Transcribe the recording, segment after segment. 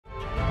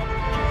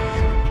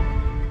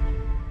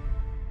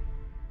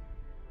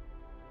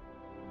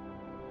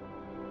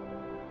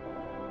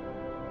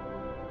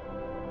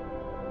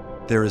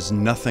There is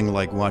nothing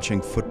like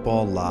watching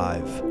football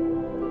live.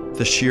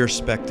 The sheer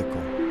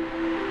spectacle,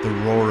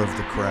 the roar of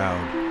the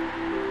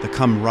crowd, the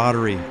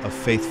camaraderie of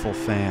faithful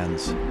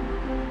fans.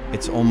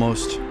 It's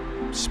almost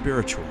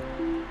spiritual.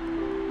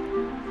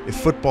 If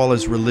football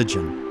is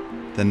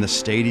religion, then the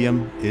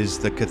stadium is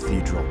the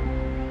cathedral.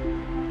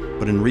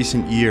 But in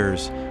recent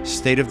years,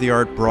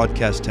 state-of-the-art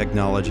broadcast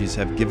technologies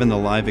have given the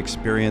live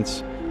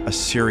experience a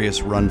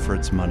serious run for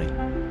its money.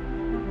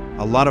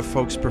 A lot of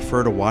folks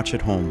prefer to watch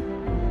at home.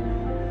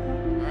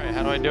 All right,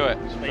 how do I do it?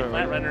 Just lay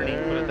flat right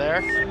underneath. Put it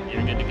there?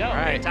 You're good to go. All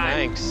right, Anytime.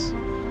 thanks.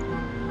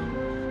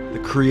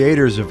 The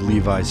creators of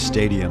Levi's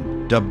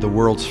Stadium, dubbed the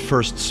world's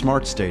first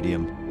smart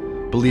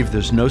stadium, believe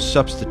there's no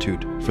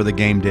substitute for the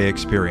game day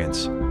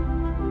experience.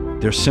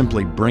 They're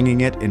simply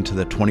bringing it into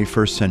the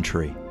 21st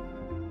century.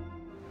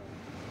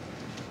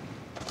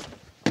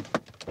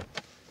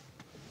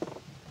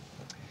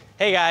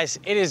 Hey guys,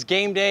 it is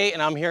game day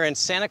and I'm here in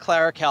Santa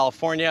Clara,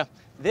 California.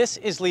 This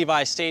is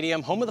Levi's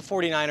Stadium, home of the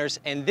 49ers,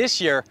 and this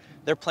year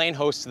they're playing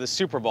host to the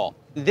Super Bowl.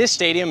 This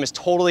stadium is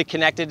totally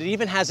connected. It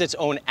even has its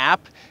own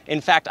app.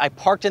 In fact, I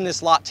parked in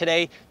this lot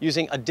today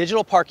using a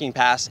digital parking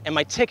pass, and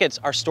my tickets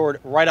are stored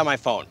right on my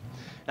phone.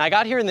 Now, I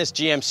got here in this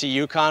GMC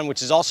Yukon,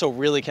 which is also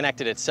really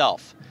connected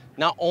itself.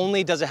 Not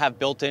only does it have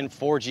built-in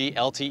 4G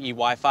LTE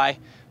Wi-Fi,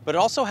 but it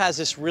also has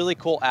this really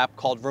cool app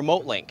called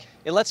Remote Link.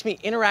 It lets me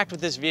interact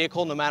with this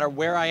vehicle no matter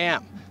where I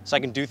am. So I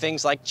can do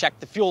things like check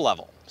the fuel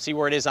level, see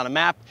where it is on a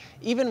map,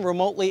 even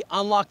remotely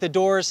unlock the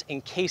doors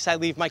in case I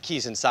leave my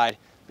keys inside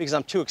because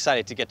I'm too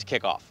excited to get to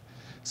kickoff.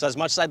 So as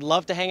much as I'd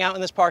love to hang out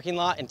in this parking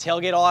lot and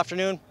tailgate all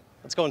afternoon,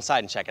 let's go inside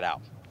and check it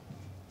out.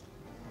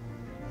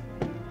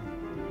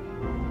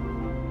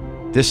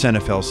 This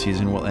NFL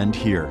season will end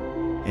here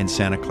in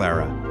Santa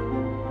Clara,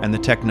 and the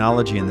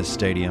technology in this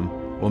stadium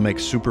will make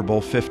Super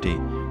Bowl 50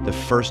 the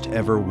first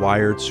ever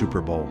wired Super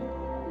Bowl.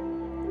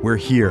 We're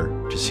here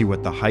to see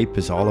what the hype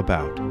is all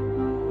about.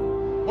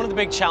 One of the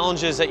big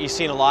challenges that you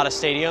see in a lot of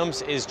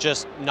stadiums is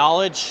just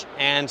knowledge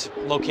and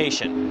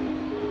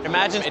location.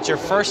 Imagine it's your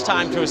first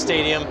time to a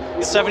stadium,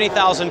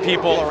 70,000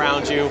 people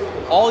around you.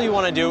 All you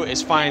want to do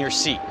is find your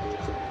seat.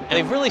 And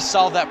they've really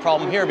solved that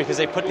problem here because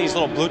they put these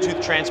little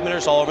Bluetooth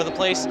transmitters all over the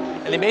place,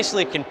 and they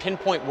basically can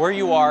pinpoint where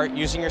you are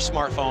using your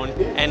smartphone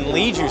and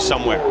lead you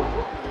somewhere.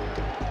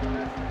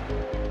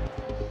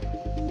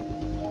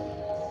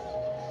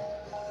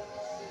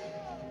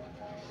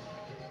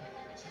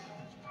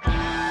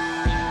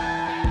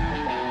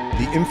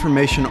 The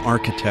information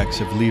architects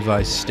of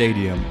Levi's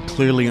Stadium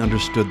clearly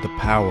understood the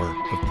power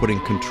of putting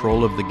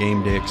control of the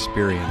game day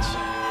experience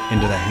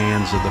into the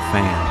hands of the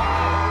fan.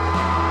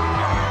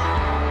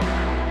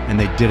 And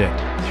they did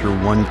it through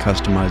one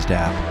customized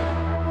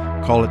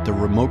app. Call it the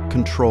remote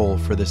control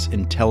for this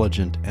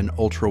intelligent and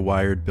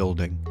ultra-wired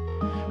building,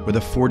 with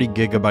a 40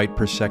 gigabyte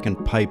per second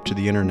pipe to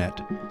the internet,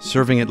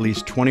 serving at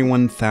least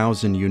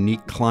 21,000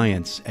 unique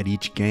clients at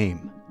each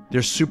game.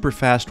 There's super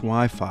fast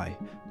Wi-Fi,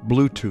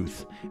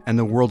 Bluetooth, and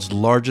the world's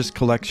largest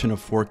collection of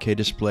 4K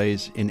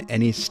displays in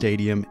any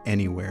stadium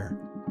anywhere.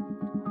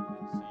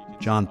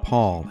 John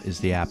Paul is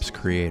the app's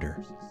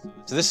creator.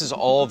 So this is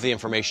all of the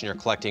information you're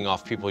collecting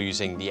off people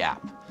using the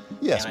app.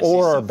 Yes,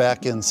 or our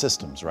back-end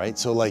systems, right?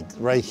 So like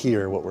right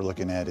here, what we're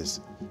looking at is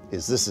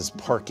this is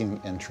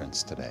parking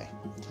entrance today.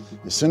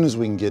 As soon as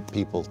we can get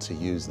people to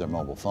use their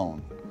mobile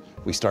phone,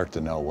 we start to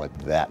know what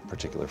that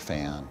particular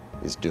fan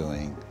is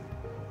doing,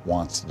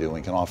 wants to do, and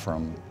we can offer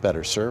them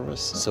better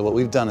service. So what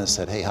we've done is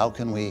said, hey, how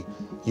can we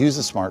use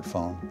the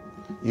smartphone,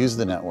 use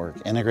the network,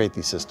 integrate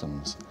these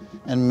systems,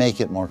 and make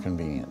it more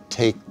convenient.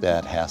 Take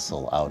that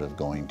hassle out of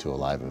going to a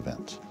live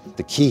event.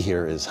 The key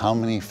here is how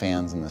many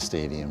fans in the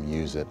stadium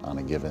use it on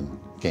a given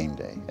game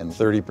day. And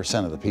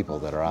 30% of the people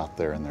that are out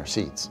there in their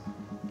seats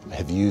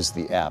have used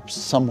the app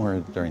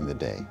somewhere during the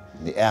day.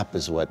 The app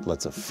is what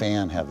lets a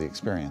fan have the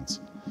experience.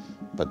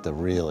 But the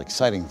real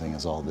exciting thing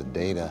is all the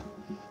data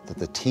that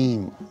the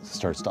team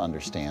starts to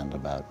understand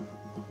about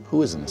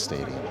who is in the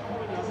stadium.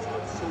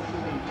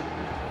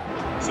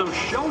 So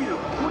show your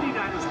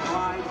 49ers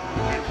pride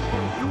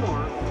and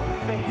your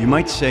faith. You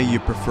might say you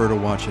prefer to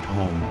watch at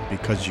home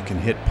because you can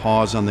hit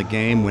pause on the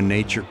game when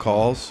nature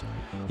calls,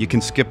 you can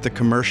skip the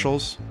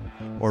commercials,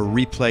 or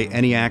replay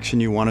any action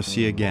you want to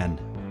see again.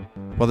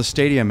 Well, the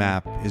Stadium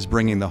app is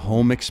bringing the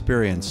home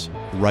experience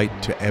right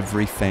to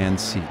every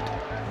fan's seat.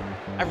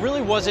 I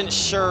really wasn't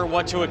sure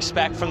what to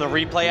expect from the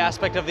replay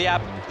aspect of the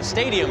app. The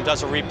stadium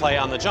does a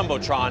replay on the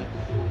Jumbotron,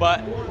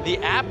 but the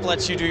app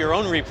lets you do your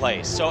own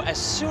replays. So as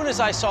soon as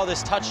I saw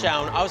this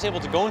touchdown, I was able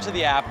to go into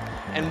the app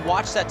and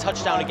watch that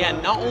touchdown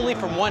again, not only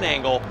from one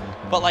angle,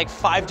 but like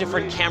 5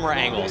 different camera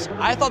angles.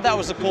 I thought that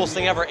was the coolest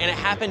thing ever, and it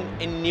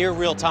happened in near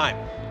real time.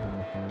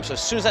 So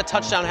as soon as that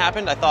touchdown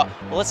happened, I thought,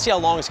 well, let's see how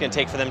long it's gonna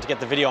take for them to get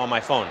the video on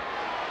my phone.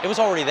 It was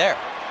already there.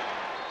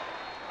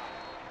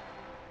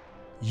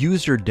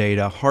 User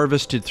data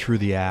harvested through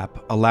the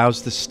app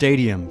allows the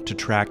stadium to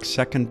track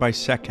second by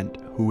second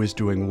who is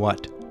doing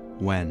what,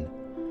 when,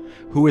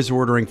 who is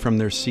ordering from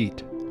their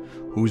seat,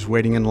 who's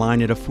waiting in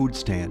line at a food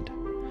stand,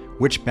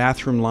 which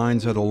bathroom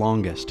lines are the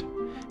longest,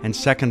 and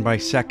second by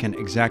second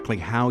exactly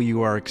how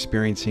you are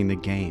experiencing the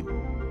game.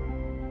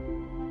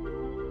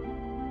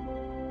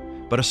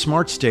 But a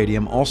smart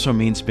stadium also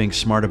means being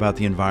smart about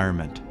the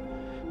environment,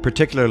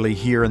 particularly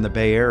here in the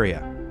Bay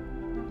Area.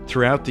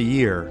 Throughout the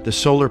year, the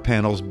solar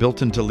panels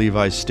built into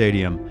Levi's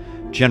Stadium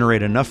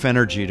generate enough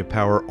energy to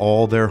power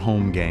all their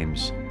home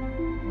games.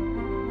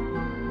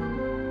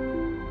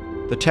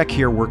 The tech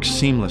here works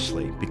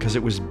seamlessly because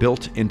it was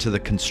built into the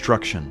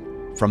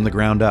construction from the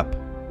ground up.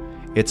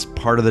 It's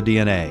part of the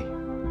DNA.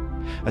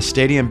 A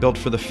stadium built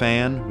for the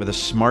fan with a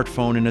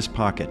smartphone in his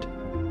pocket.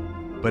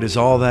 But is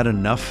all that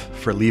enough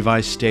for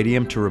Levi's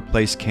Stadium to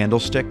replace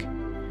Candlestick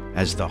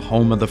as the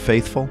home of the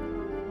faithful?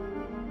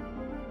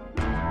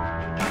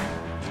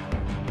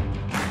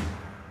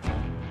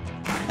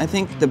 I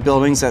think the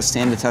buildings that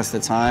stand the test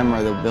of time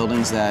are the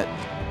buildings that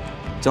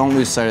don't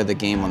lose sight of the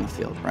game on the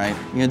field, right?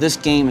 This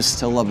game is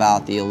still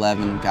about the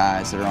 11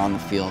 guys that are on the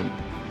field.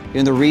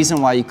 The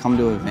reason why you come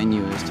to a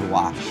venue is to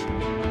watch,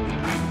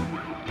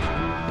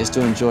 is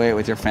to enjoy it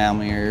with your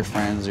family or your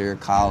friends or your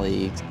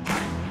colleagues.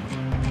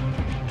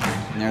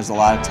 And there's a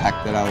lot of tech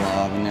that I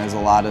love, and there's a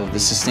lot of the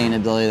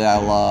sustainability that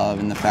I love,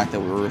 and the fact that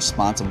we're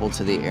responsible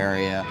to the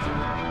area.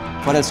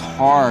 But it's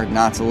hard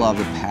not to love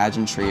the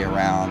pageantry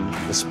around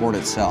the sport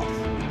itself.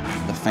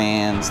 The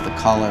fans, the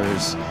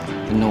colors,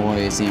 the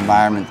noise, the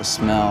environment, the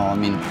smell. I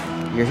mean,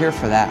 you're here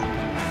for that.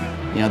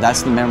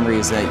 That's the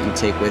memories that you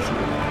take with you.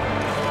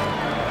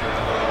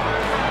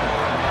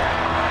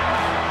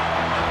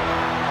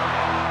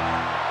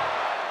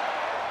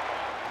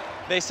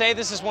 They say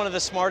this is one of the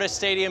smartest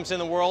stadiums in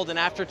the world, and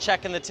after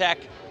checking the tech,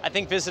 I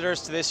think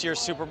visitors to this year's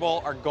Super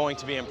Bowl are going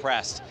to be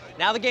impressed.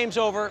 Now the game's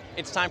over,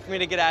 it's time for me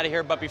to get out of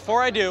here, but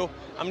before I do,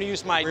 I'm gonna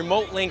use my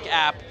remote link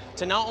app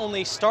to not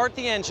only start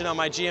the engine on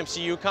my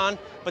GMC Yukon,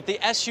 but the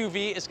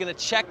SUV is gonna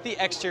check the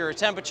exterior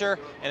temperature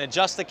and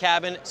adjust the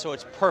cabin so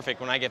it's perfect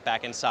when I get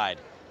back inside.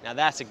 Now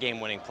that's a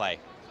game-winning play.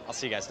 I'll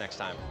see you guys next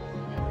time.